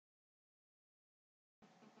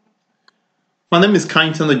My name is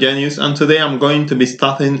Kainton Genius, and today I'm going to be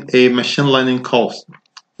starting a machine learning course.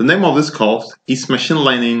 The name of this course is Machine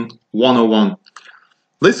Learning 101.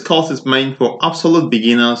 This course is meant for absolute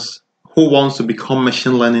beginners who want to become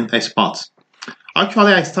machine learning experts.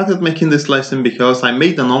 Actually, I started making this lesson because I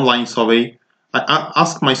made an online survey. I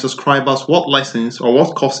asked my subscribers what lessons or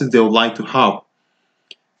what courses they would like to have.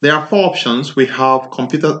 There are four options. We have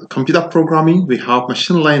computer programming, we have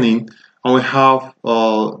machine learning, and we have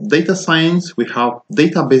data science, we have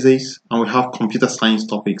databases, and we have computer science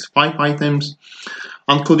topics. 5 items.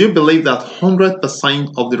 And could you believe that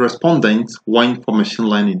 100% of the respondents went for machine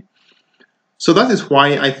learning? So that is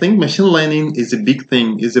why I think machine learning is a big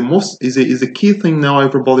thing, is a key thing now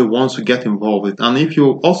everybody wants to get involved with. And if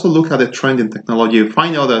you also look at the trend in technology, you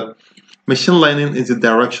find out that machine learning is the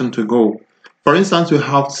direction to go. For instance, you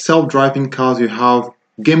have self-driving cars, you have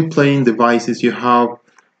game-playing devices, you have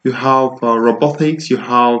robotics, you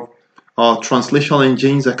have translation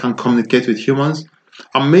engines that can communicate with humans,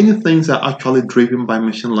 and many things are actually driven by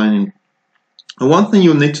machine learning. And one thing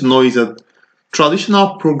you need to know is that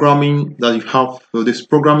traditional programming that you have, this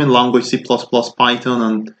programming language, C++, Python,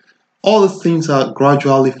 and all these things are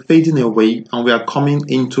gradually fading away, and we are coming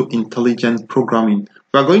into intelligent programming.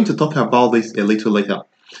 We are going to talk about this a little later.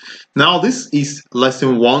 Now, this is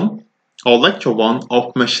lesson 1 or lecture 1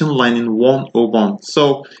 of Machine Learning 101.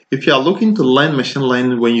 So, if you are looking to learn machine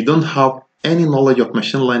learning when you don't have any knowledge of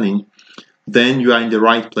machine learning, then you are in the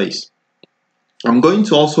right place. I'm going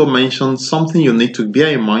to also mention something you need to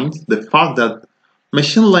bear in mind, the fact that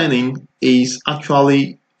machine learning is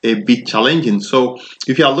actually a bit challenging. So,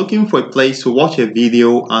 if you are looking for a place to watch a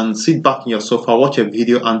video and sit back in your sofa, watch a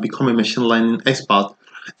video and become a machine learning expert,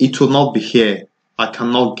 it will not be here. I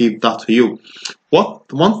cannot give that to you. One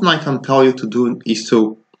thing I can tell you to do is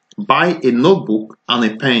to buy a notebook and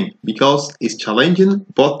a pen, because it's challenging,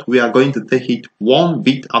 but we are going to take it one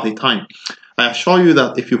bit at a time. I assure you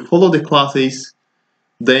that if you follow the classes,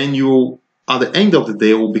 then you, at the end of the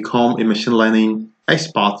day, will become a machine learning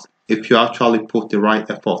expert if you actually put the right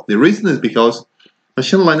effort. The reason is because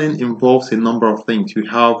machine learning involves a number of things. We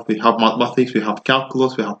have mathematics, we have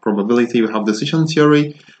calculus, we have probability, we have decision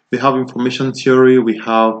theory, we have information theory, we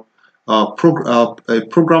have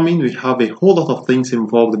programming, we have a whole lot of things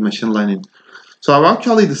involved in machine learning. So I've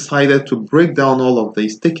actually decided to break down all of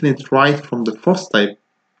this, taking it right from the first step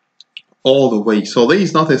all the way. So this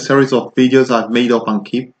is not a series of videos I've made up and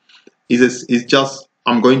keep. It's just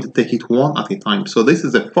I'm going to take it one at a time. So this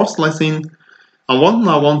is the first lesson. And one thing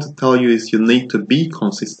I want to tell you is you need to be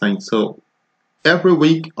consistent. So every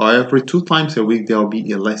week or every 2 times a week, there will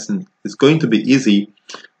be a lesson. It's going to be easy.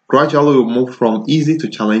 Gradually, we'll move from easy to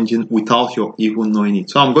challenging without you even knowing it.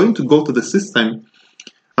 So I'm going to go to the system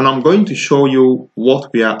and I'm going to show you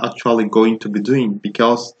what we are actually going to be doing,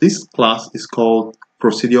 because this class is called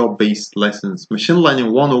procedure-based lessons. Machine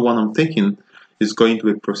Learning 101 I'm taking is going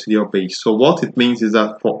to be procedure-based. So what it means is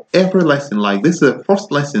that for every lesson, like this is the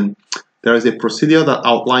first lesson, there is a procedure that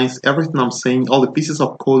outlines everything I'm saying, all the pieces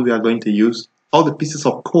of code we are going to use, all the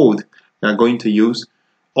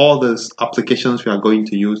applications we are going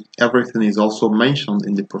to use, everything is also mentioned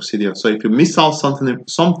in the procedure. So if you miss out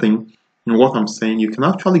something in what I'm saying, you can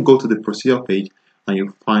actually go to the procedure page and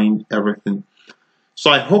you'll find everything.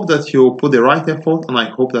 So I hope that you put the right effort, and I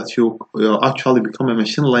hope that you actually become a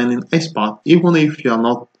machine learning expert, even if you are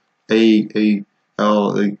not the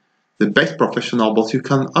best professional, but you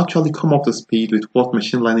can actually come up to speed with what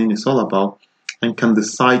machine learning is all about and can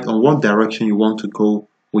decide on what direction you want to go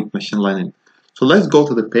with machine learning. So let's go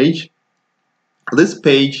to the page. This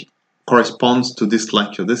page corresponds to this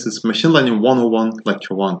lecture. This is Machine Learning 101,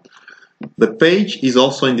 Lecture 1. The page is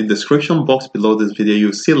also in the description box below this video.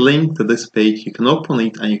 You see a link to this page. You can open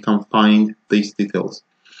it and you can find these details.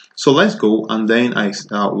 So let's go, and then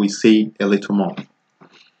we see a little more.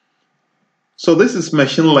 So this is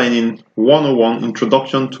Machine Learning 101,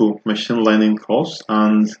 Introduction to Machine Learning course.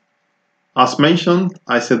 And as mentioned,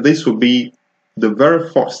 I said this will be the very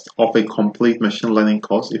first of a complete machine learning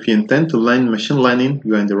course. If you intend to learn machine learning,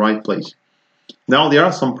 you are in the right place. Now, there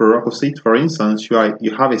are some prerequisites. For instance,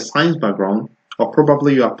 you have a science background, or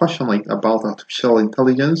probably you are passionate about artificial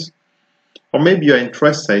intelligence, or maybe you are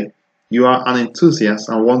interested, you are an enthusiast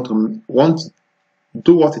and want to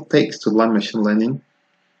do what it takes to learn machine learning,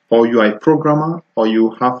 or you are a programmer, or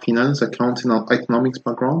you have finance, accounting, or economics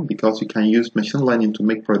background, because you can use machine learning to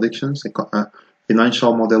make predictions,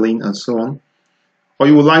 financial modeling, and so on. Or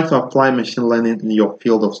you would like to apply machine learning in your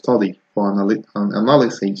field of study for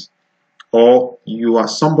analysis, or you are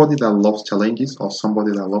somebody that loves challenges or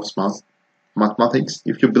somebody that loves mathematics.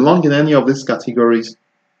 If you belong in any of these categories,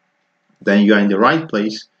 then you are in the right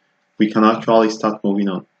place. we can actually start moving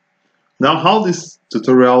on. Now, how this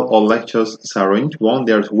tutorial or lectures is arranged: one,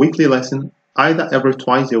 there's a weekly lesson. Either every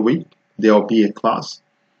twice a week there will be a class.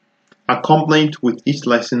 Accompanied with each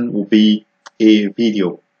lesson will be a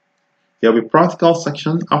video. There will be practical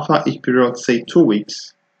section after each period, say 2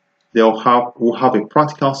 weeks. We'll have a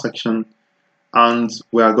practical section, and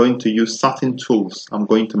we are going to use certain tools I'm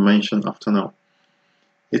going to mention after now.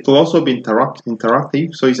 It will also be interactive,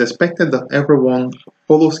 so it's expected that everyone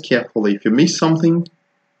follows carefully. If you miss something,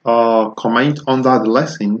 comment under the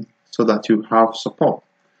lesson so that you have support.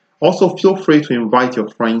 Also, feel free to invite your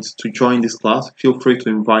friends to join this class. Feel free to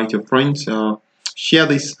invite your friends. Share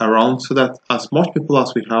this around so that as much people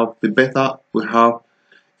as we have, the better we have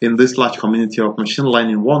in this large community of Machine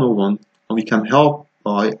Learning 101, and we can help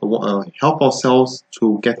ourselves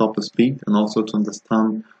to get up to speed and also to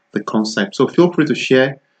understand the concept. So feel free to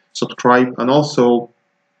share, subscribe, and also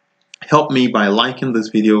help me by liking this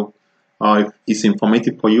video if it's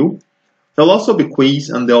informative for you. There'll also be quiz,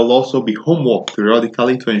 and there'll also be homework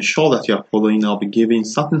periodically to ensure that you are following. I'll be giving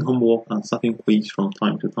certain homework and certain quiz from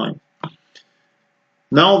time to time.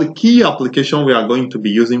 Now, the key application we are going to be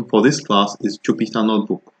using for this class is Jupyter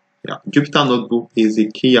Notebook. Yeah, Jupyter Notebook is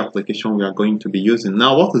the key application we are going to be using.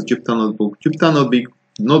 Now, what is Jupyter Notebook? Jupyter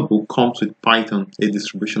Notebook comes with Python, a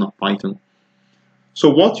distribution of Python. So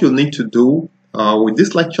what you need to do with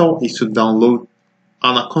this lecture is to download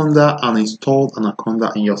Anaconda and install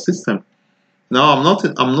Anaconda in your system. Now,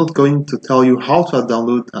 I'm not going to tell you how to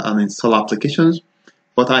download and install applications,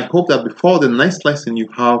 but I hope that before the next lesson you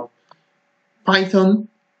have Python,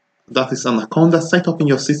 that is Anaconda, set up in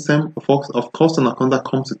your system. Of course, Anaconda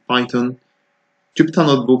comes with Python, Jupyter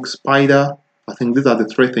Notebook, Spider. I think these are the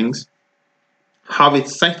three things. Have it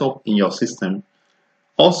set up in your system.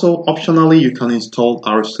 Also, optionally, you can install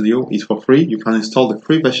RStudio. It's for free. You can install the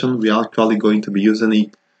free version. We are actually going to be using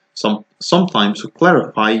it sometimes to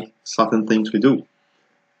clarify certain things we do.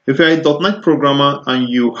 If you're a .NET programmer and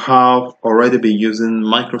you have already been using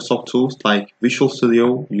Microsoft tools like Visual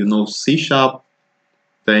Studio, you know C#,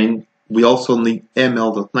 then we also need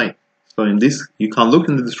ML.NET. So in this, you can look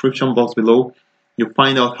in the description box below. You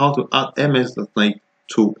find out how to add MS.NET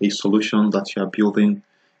to a solution that you are building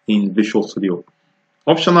in Visual Studio.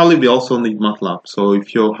 Optionally, we also need Matlab. So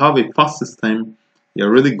if you have a fast system, a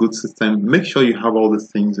really good system, make sure you have all these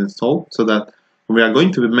things installed so that when we are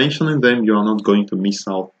going to be mentioning them, you are not going to miss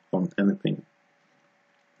out on anything.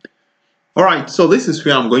 Alright, so this is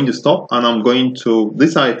where I'm going to stop, and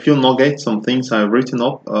these are a few nuggets, some things I've written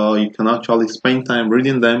up. You can actually spend time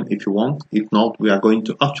reading them if you want. If not, we are going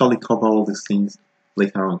to actually cover all these things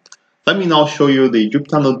later on. Let me now show you the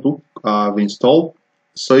Jupyter Notebook I've installed.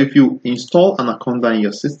 So if you install Anaconda in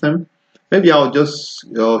your system, maybe I'll just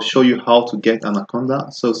show you how to get Anaconda.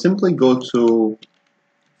 So simply go to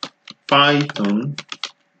Python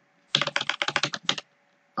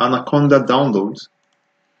Anaconda downloads.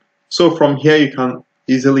 So from here you can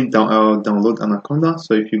easily download Anaconda.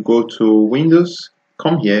 So if you go to Windows,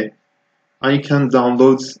 come here, and you can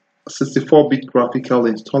download 64-bit graphical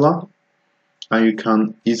installer, and you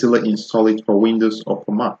can easily install it for Windows or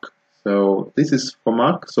for Mac. So this is for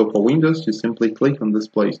Mac. So for Windows, you simply click on this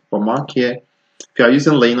place. For Mac here, if you are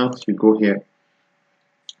using Linux, you go here.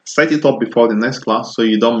 Set it up before the next class so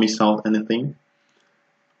you don't miss out anything.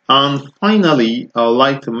 And finally, I would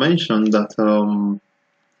like to mention that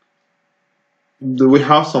we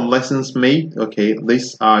have some lessons made. Okay,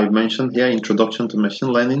 this I mentioned here, Introduction to Machine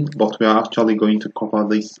Learning, but we are actually going to cover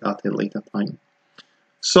this at a later time.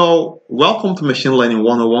 So, welcome to Machine Learning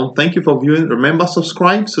 101. Thank you for viewing. Remember,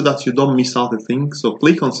 subscribe so that you don't miss out a thing. So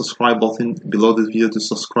click on subscribe button below this video to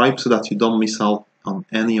subscribe so that you don't miss out on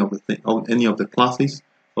any of the classes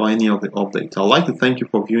or any of the updates. I'd like to thank you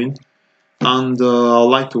for viewing, and I'd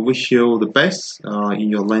like to wish you the best in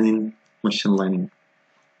your learning machine learning.